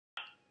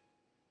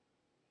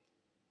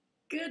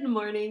Good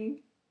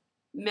morning.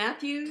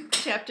 Matthew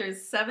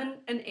chapters 7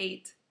 and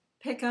 8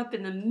 pick up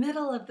in the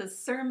middle of the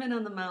Sermon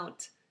on the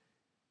Mount.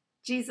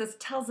 Jesus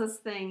tells us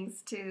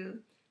things to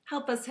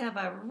help us have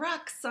a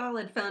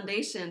rock-solid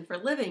foundation for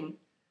living.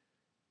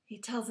 He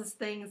tells us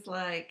things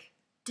like,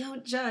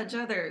 don't judge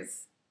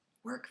others.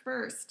 Work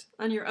first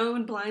on your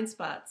own blind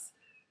spots.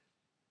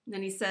 And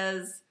then he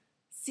says,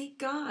 seek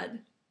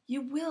God.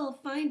 You will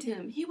find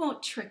him. He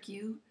won't trick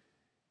you.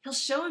 He'll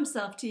show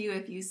himself to you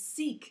if you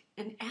seek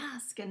and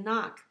ask and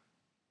knock.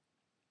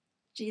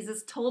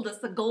 Jesus told us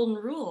the golden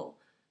rule: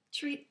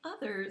 treat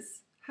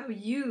others how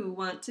you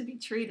want to be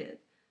treated.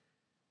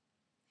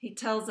 He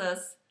tells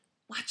us,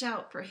 watch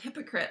out for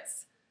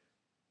hypocrites.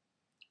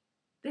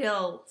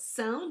 They'll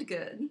sound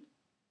good.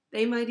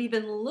 They might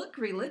even look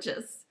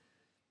religious.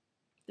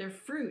 Their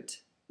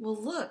fruit will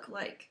look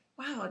like,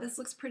 wow, this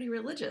looks pretty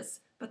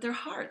religious, but their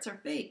hearts are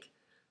fake.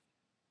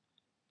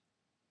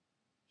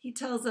 He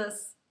tells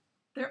us,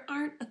 there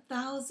aren't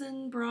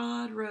 1,000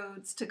 broad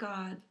roads to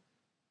God.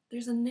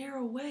 There's a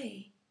narrow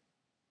way.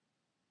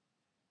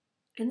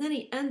 And then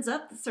he ends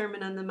up the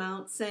Sermon on the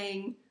Mount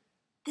saying,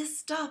 this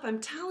stuff I'm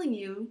telling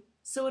you,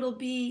 so it'll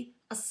be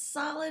a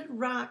solid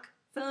rock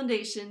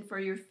foundation for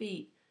your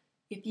feet.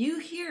 If you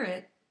hear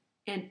it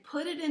and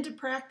put it into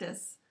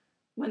practice,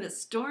 when the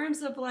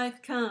storms of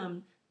life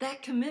come,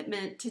 that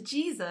commitment to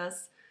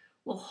Jesus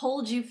will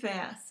hold you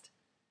fast.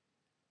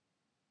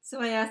 So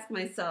I ask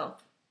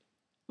myself,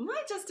 am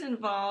I just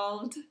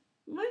involved?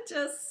 Am I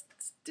just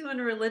doing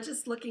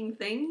religious looking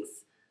things?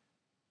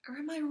 Or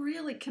am I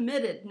really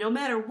committed, no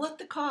matter what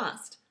the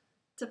cost,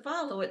 to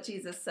follow what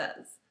Jesus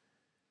says?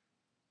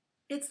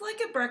 It's like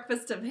a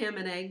breakfast of ham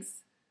and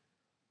eggs.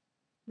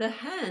 The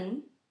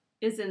hen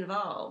is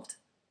involved,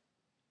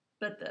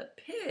 but the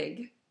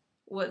pig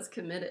was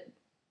committed.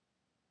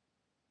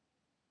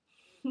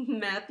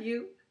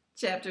 Matthew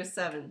chapter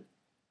 7.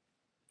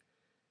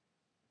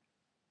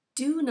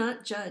 Do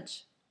not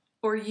judge,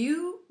 or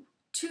you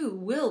too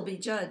will be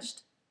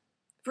judged.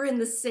 For in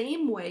the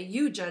same way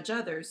you judge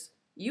others,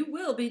 you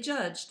will be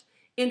judged,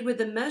 and with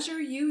the measure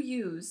you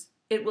use,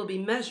 it will be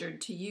measured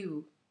to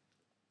you.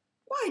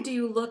 Why do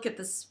you look at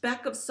the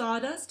speck of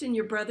sawdust in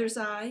your brother's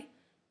eye,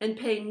 and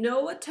pay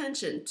no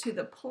attention to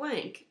the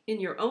plank in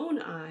your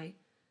own eye?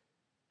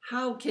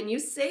 How can you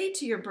say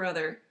to your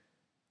brother,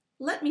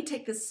 let me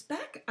take the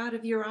speck out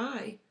of your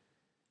eye,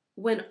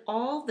 when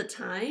all the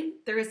time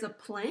there is a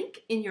plank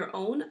in your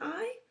own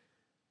eye?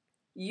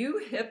 You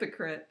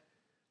hypocrite!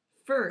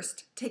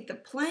 First, take the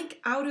plank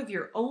out of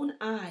your own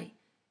eye,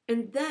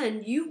 and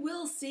then you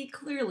will see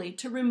clearly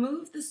to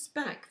remove the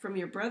speck from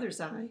your brother's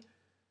eye.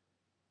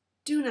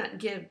 Do not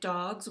give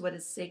dogs what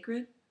is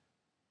sacred.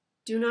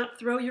 Do not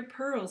throw your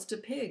pearls to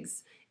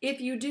pigs.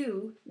 If you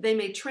do, they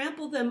may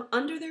trample them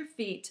under their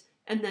feet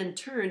and then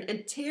turn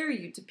and tear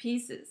you to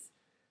pieces.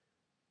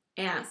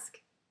 Ask,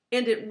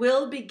 and it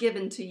will be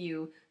given to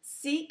you.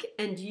 Seek,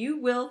 and you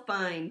will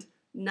find.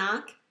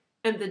 Knock,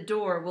 and the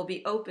door will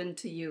be opened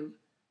to you.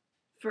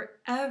 For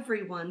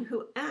everyone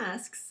who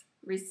asks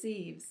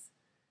receives.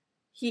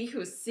 He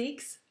who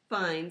seeks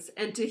finds,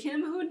 and to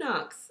him who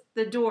knocks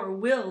the door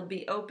will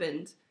be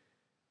opened.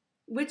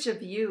 Which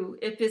of you,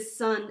 if his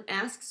son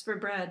asks for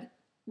bread,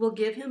 will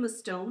give him a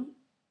stone?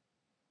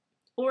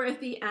 Or if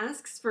he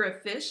asks for a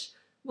fish,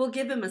 will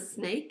give him a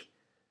snake?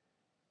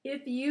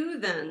 If you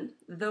then,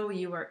 though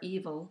you are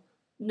evil,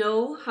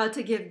 know how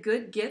to give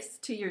good gifts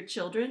to your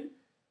children,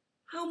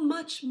 how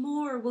much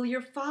more will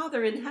your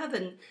Father in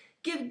heaven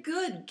give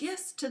good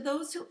gifts to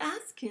those who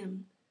ask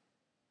him?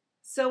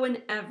 So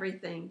in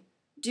everything,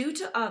 do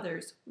to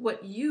others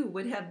what you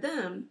would have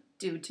them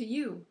do to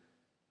you.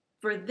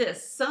 For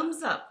this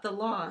sums up the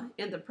law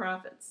and the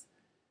prophets.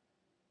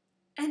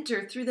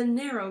 Enter through the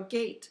narrow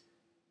gate,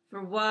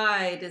 for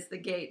wide is the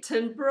gate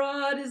and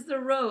broad is the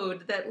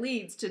road that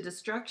leads to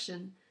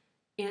destruction,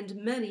 and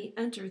many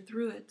enter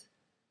through it.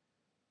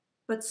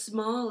 But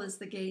small is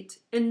the gate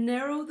and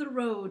narrow the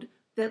road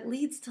that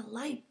leads to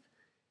life,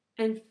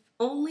 and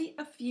only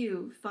a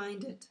few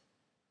find it.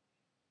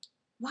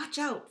 Watch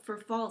out for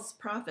false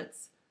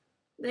prophets.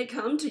 They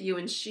come to you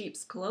in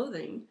sheep's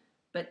clothing,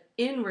 but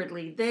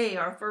inwardly they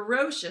are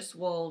ferocious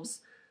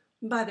wolves.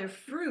 By their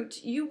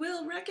fruit you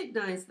will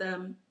recognize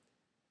them.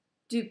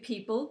 Do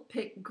people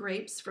pick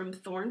grapes from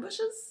thorn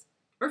bushes,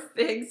 or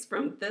figs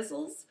from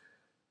thistles?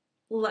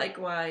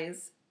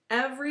 Likewise,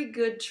 every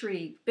good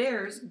tree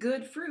bears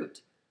good fruit,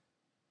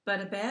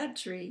 but a bad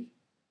tree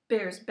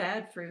bears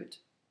bad fruit.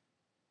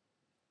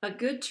 A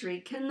good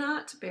tree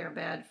cannot bear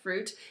bad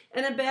fruit,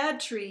 and a bad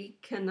tree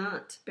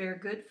cannot bear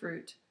good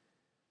fruit.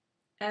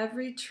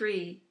 Every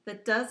tree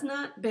that does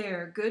not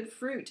bear good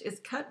fruit is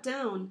cut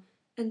down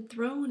and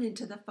thrown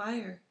into the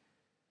fire.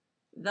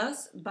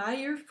 Thus, by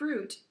their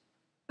fruit,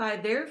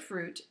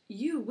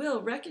 you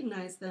will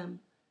recognize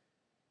them.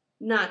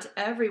 Not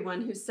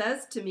everyone who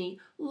says to me,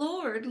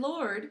 Lord,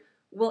 Lord,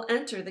 will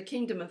enter the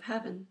kingdom of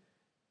heaven,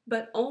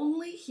 but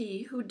only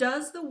he who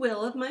does the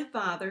will of my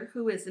Father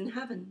who is in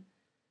heaven.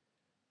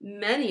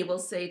 Many will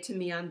say to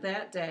me on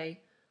that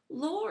day,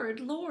 Lord,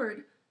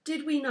 Lord,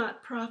 Did we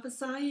not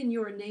prophesy in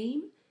your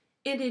name,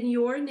 and in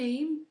your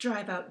name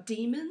drive out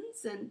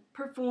demons and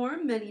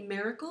perform many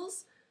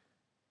miracles?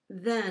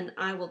 Then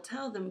I will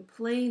tell them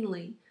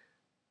plainly,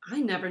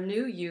 I never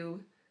knew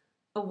you.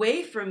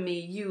 Away from me,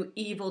 you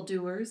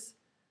evildoers.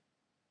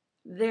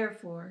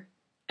 Therefore,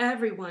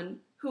 everyone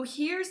who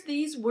hears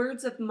these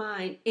words of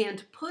mine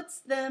and puts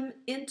them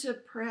into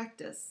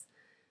practice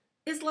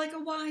is like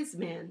a wise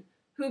man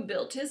who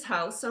built his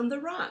house on the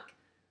rock.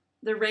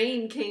 The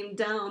rain came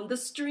down, the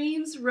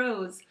streams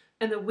rose,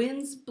 and the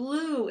winds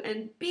blew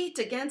and beat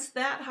against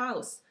that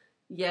house.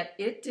 Yet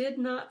it did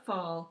not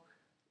fall,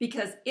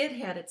 because it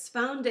had its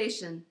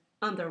foundation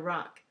on the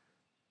rock.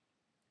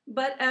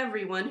 But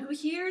everyone who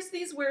hears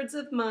these words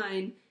of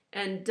mine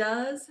and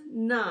does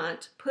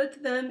not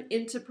put them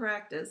into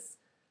practice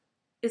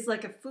is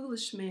like a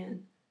foolish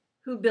man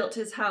who built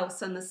his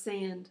house on the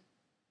sand.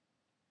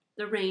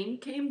 The rain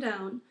came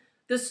down,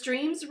 the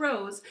streams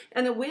rose,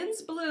 and the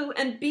winds blew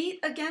and beat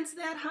against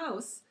that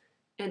house,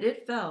 and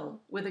it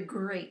fell with a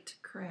great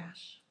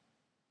crash.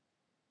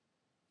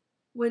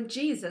 When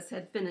Jesus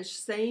had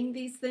finished saying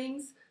these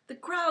things, the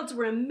crowds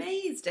were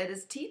amazed at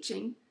his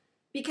teaching,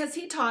 because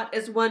he taught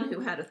as one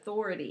who had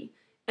authority,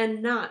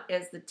 and not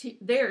as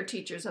their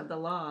teachers of the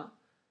law.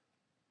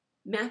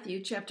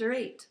 Matthew chapter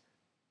 8.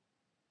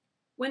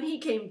 When he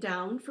came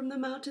down from the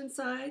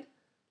mountainside,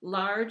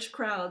 large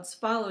crowds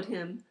followed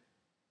him.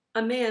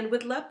 A man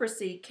with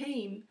leprosy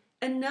came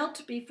and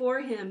knelt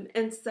before him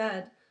and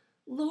said,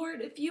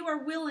 Lord, if you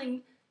are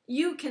willing,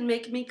 you can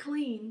make me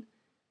clean.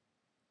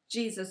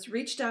 Jesus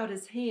reached out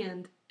his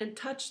hand and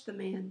touched the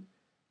man.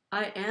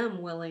 I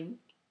am willing,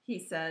 he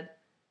said.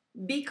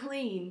 Be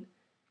clean.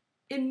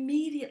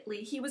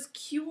 Immediately he was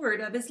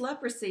cured of his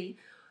leprosy.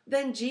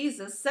 Then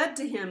Jesus said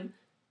to him,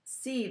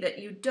 See that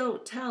you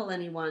don't tell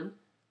anyone,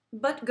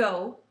 but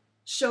go,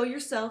 show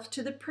yourself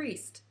to the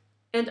priest,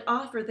 and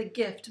offer the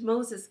gift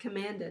Moses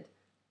commanded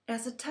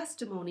as a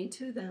testimony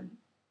to them.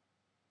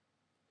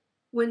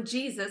 When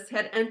Jesus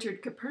had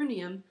entered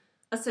Capernaum,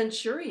 a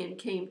centurion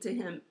came to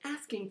him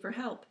asking for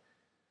help.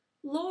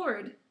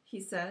 Lord, he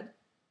said,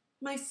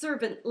 my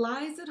servant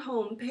lies at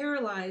home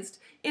paralyzed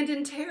and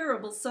in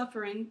terrible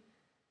suffering.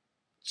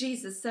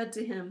 Jesus said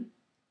to him,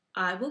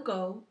 I will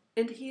go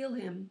and heal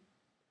him.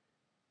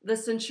 The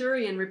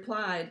centurion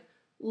replied,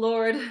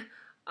 Lord,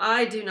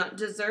 I do not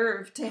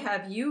deserve to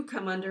have you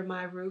come under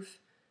my roof,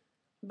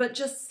 but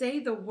just say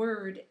the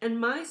word, and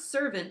my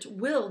servant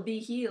will be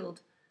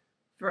healed.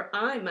 For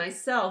I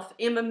myself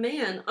am a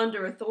man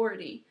under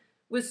authority,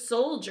 with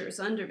soldiers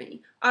under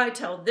me. I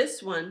tell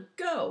this one,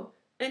 go,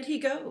 and he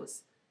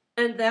goes,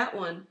 and that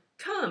one,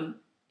 come,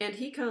 and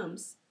he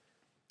comes.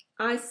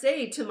 I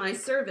say to my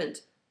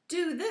servant,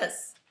 do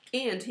this,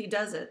 and he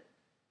does it.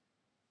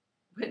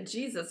 When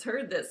Jesus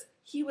heard this,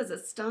 he was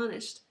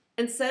astonished,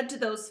 and said to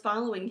those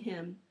following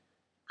him,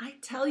 I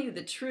tell you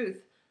the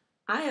truth,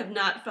 I have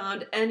not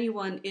found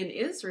anyone in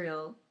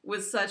Israel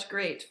with such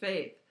great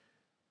faith.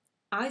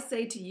 I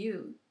say to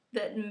you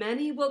that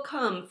many will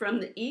come from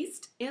the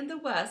east and the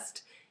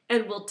west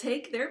and will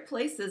take their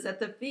places at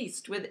the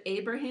feast with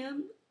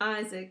Abraham,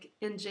 Isaac,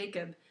 and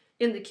Jacob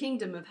in the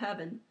kingdom of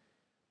heaven.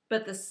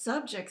 But the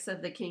subjects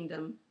of the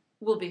kingdom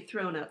will be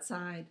thrown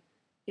outside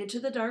into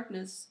the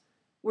darkness,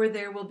 where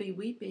there will be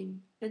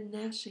weeping and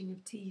gnashing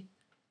of teeth.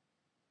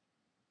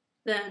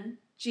 Then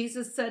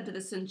Jesus said to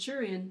the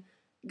centurion,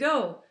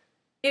 Go,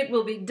 it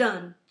will be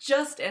done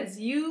just as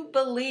you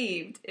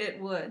believed it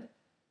would.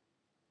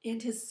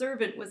 And his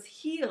servant was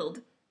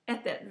healed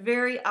at that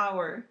very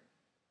hour.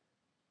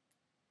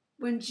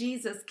 When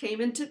Jesus came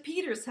into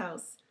Peter's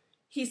house,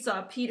 he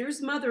saw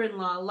Peter's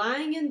mother-in-law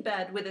lying in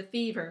bed with a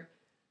fever.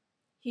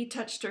 He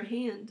touched her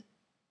hand,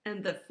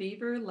 and the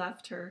fever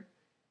left her,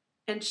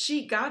 and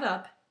she got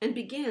up and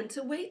began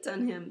to wait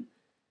on him.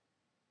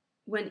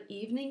 When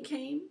evening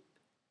came,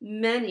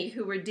 many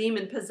who were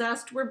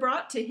demon-possessed were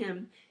brought to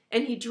him,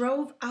 and he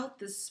drove out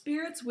the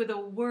spirits with a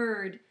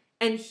word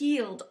and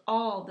healed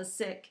all the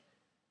sick.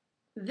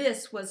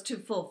 This was to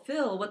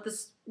fulfill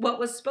what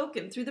was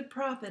spoken through the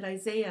prophet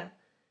Isaiah.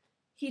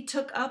 He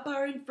took up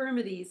our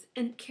infirmities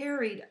and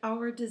carried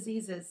our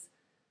diseases.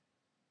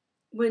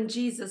 When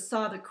Jesus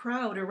saw the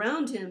crowd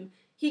around him,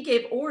 he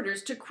gave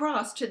orders to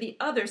cross to the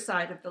other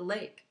side of the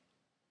lake.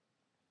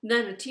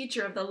 Then a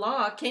teacher of the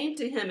law came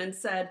to him and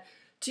said,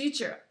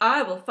 Teacher,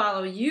 I will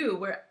follow you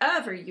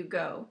wherever you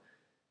go.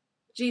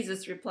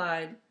 Jesus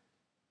replied,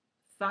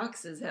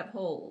 Foxes have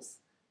holes,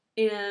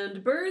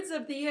 and birds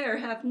of the air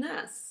have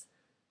nests,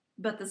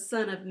 but the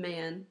Son of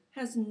Man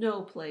has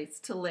no place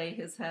to lay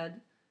his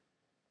head.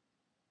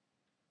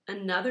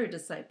 Another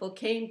disciple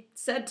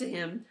said to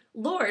him,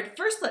 Lord,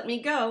 first let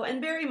me go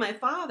and bury my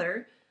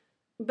father.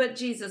 But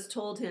Jesus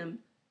told him,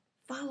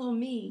 Follow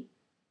me,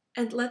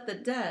 and let the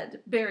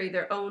dead bury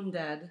their own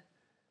dead.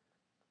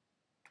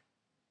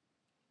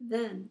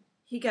 Then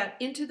he got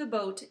into the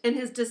boat, and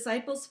his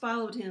disciples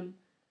followed him.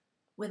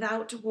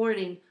 Without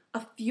warning,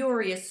 a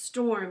furious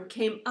storm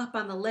came up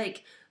on the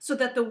lake, so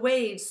that the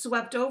waves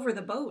swept over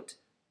the boat.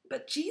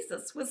 But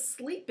Jesus was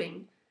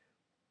sleeping.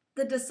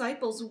 The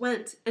disciples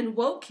went and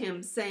woke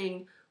him,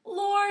 saying,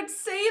 "Lord,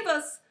 save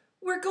us!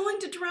 We're going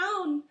to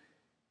drown."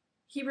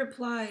 He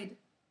replied,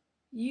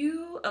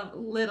 "You of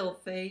little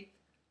faith,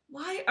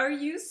 why are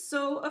you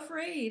so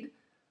afraid?"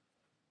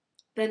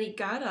 Then he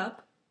got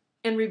up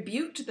and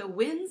rebuked the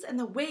winds and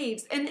the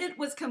waves, and it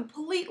was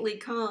completely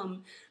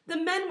calm. The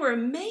men were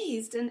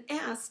amazed and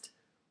asked,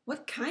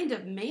 "What kind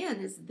of man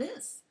is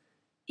this?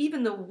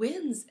 Even the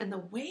winds and the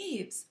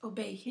waves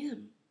obey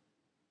him."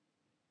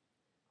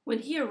 When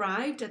he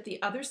arrived at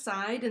the other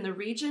side in the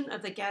region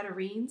of the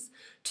Gadarenes,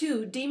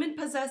 2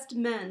 demon-possessed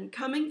men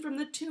coming from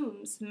the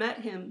tombs met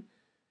him.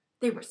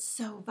 They were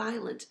so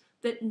violent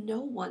that no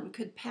one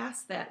could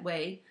pass that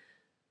way.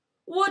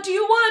 "What do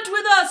you want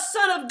with us,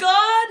 Son of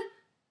God?"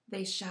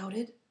 they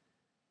shouted.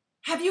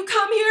 "Have you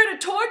come here to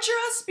torture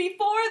us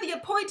before the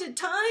appointed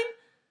time?"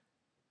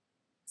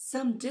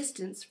 Some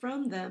distance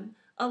from them,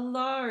 a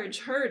large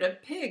herd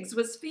of pigs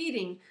was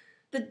feeding.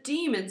 The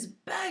demons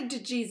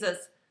begged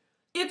Jesus,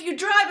 "If you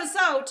drive us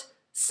out,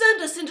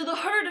 send us into the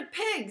herd of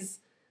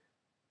pigs."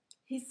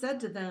 He said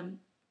to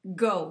them,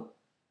 "Go."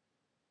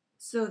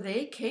 So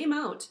they came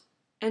out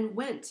and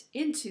went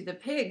into the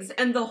pigs,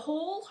 and the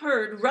whole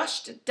herd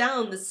rushed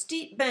down the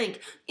steep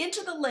bank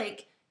into the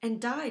lake and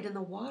died in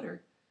the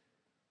water.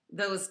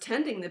 Those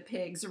tending the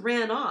pigs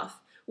ran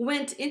off,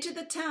 went into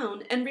the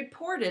town, and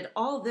reported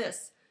all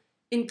this,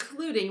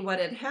 including what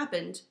had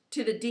happened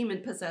to the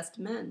demon-possessed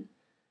men.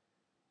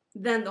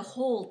 Then the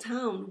whole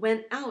town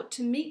went out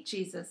to meet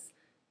Jesus,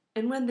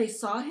 and when they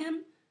saw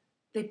him,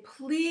 they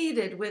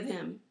pleaded with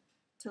him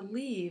to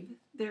leave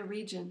their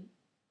region.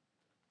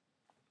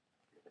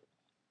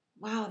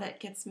 Wow, that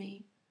gets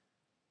me.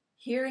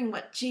 Hearing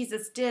what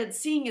Jesus did,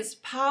 seeing his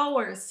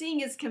power, seeing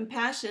his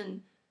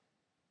compassion,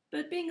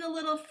 but being a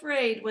little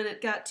afraid when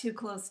it got too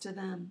close to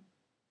them.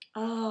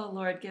 Oh,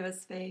 Lord, give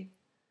us faith.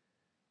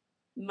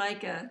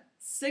 Micah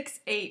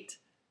 6:8.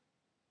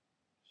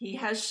 He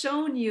has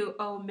shown you,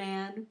 O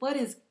man, what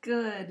is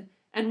good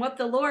and what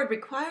the Lord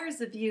requires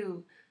of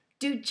you.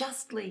 Do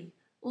justly,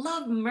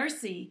 love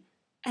mercy,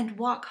 and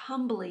walk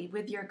humbly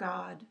with your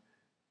God.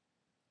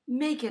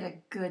 Make it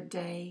a good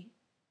day.